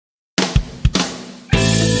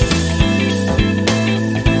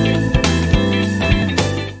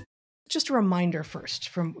a reminder first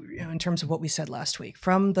from, in terms of what we said last week.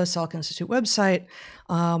 From the Salk Institute website,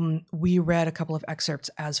 we read a couple of excerpts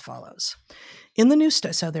as follows. In the new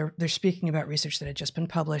study, so they're speaking about research that had just been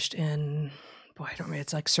published in, I don't remember,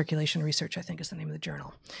 it's like Circulation Research, I think is the name of the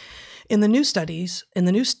journal. In the new study,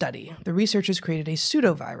 the researchers created a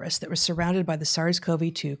pseudovirus that was surrounded by the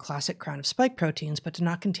SARS-CoV-2 classic crown of spike proteins, but did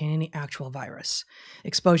not contain any actual virus.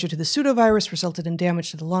 Exposure to the pseudovirus resulted in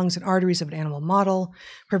damage to the lungs and arteries of an animal model,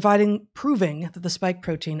 proving that the spike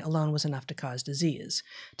protein alone was enough to cause disease.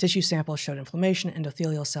 Tissue samples showed inflammation,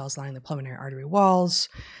 endothelial cells lining the pulmonary artery walls.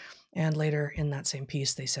 And later in that same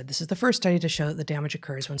piece, they said this is the first study to show that the damage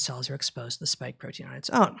occurs when cells are exposed to the spike protein on its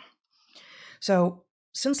own. So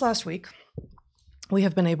since last week, we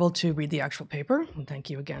have been able to read the actual paper. And thank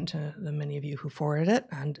you again to the many of you who forwarded it.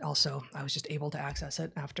 And also, I was just able to access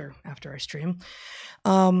it after our stream.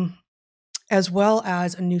 As well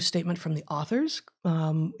as a new statement from the authors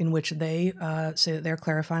in which they say that they're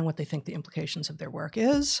clarifying what they think the implications of their work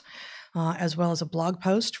is. As well as a blog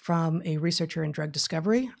post from a researcher in drug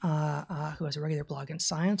discovery who has a regular blog in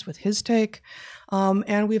Science with his take.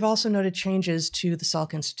 And we've also noted changes to the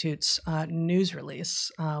Salk Institute's news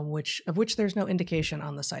release, of which there's no indication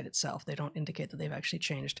on the site itself. They don't indicate that they've actually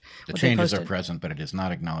changed. The changes are present, but it is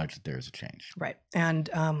not acknowledged that there is a change. Right. And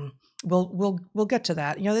we'll get to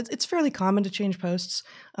that. It's fairly common to change posts,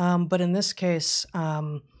 but in this case,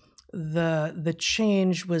 the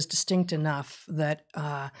change was distinct enough that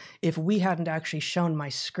if we hadn't actually shown my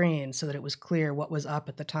screen so that it was clear what was up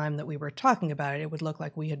at the time that we were talking about it, it would look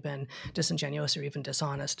like we had been disingenuous or even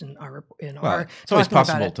dishonest in our it's always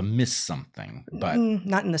possible to miss something, but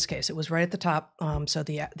not in this case. It was right at the top. So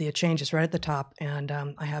the change is right at the top, and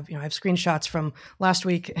I have screenshots from last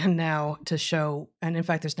week and now to show. And in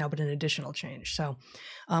fact, there's now been an additional change. So,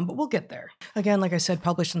 but we'll get there. Again, like I said,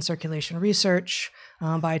 published in Circulation Research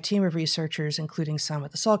by a team of researchers, including some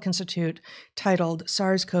at the Salk Institute, titled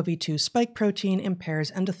SARS-CoV-2 Spike Protein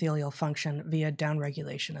Impairs Endothelial Function via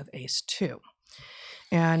Downregulation of ACE2.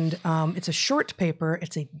 And it's a short paper.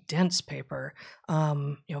 It's a dense paper,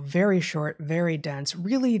 very short, very dense,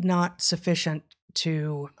 really not sufficient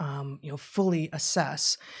to fully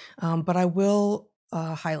assess. But I will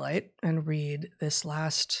highlight and read this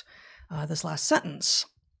last sentence,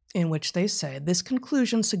 in which they say, this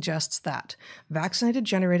conclusion suggests that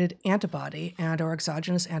vaccinated-generated antibody and/or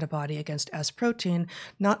exogenous antibody against S protein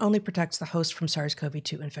not only protects the host from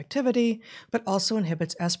SARS-CoV-2 infectivity, but also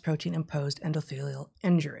inhibits S protein-imposed endothelial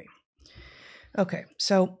injury. Okay,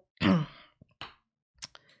 so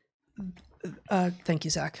thank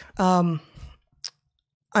you, Zach. I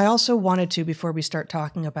also wanted to, before we start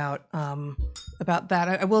talking about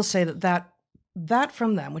that, I will say that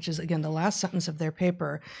from them, which is, again, the last sentence of their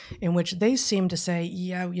paper, in which they seem to say,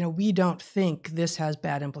 we don't think this has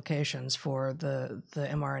bad implications for the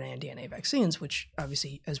mRNA and DNA vaccines, which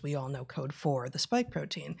obviously, as we all know, code for the spike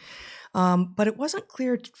protein. But it wasn't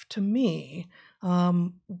clear to me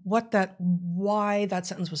why that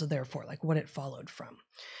sentence was there for, like what it followed from.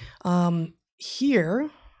 Here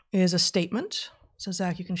is a statement. So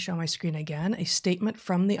Zach, you can show my screen again, a statement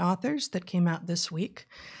from the authors that came out this week.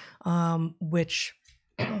 Which,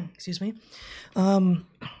 the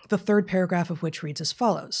third paragraph of which reads as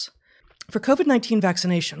follows. For COVID-19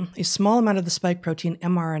 vaccination, a small amount of the spike protein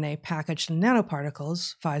mRNA packaged in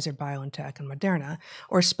nanoparticles, Pfizer, BioNTech, and Moderna,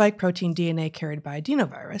 or spike protein DNA carried by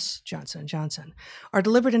adenovirus, Johnson & Johnson, are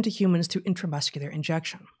delivered into humans through intramuscular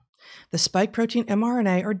injection. The spike protein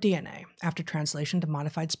mRNA or DNA, after translation to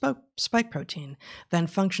modified spike protein, then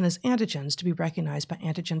function as antigens to be recognized by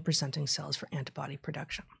antigen-presenting cells for antibody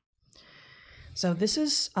production. So this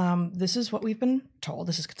is what we've been told.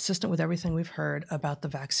 This is consistent with everything we've heard about the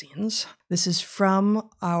vaccines. This is from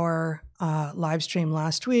our live stream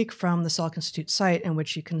last week from the Salk Institute site, in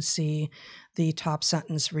which you can see the top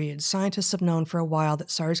sentence reads, scientists have known for a while that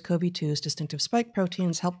SARS-CoV-2's distinctive spike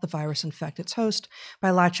proteins help the virus infect its host by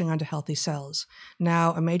latching onto healthy cells.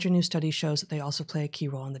 Now, a major new study shows that they also play a key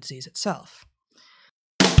role in the disease itself.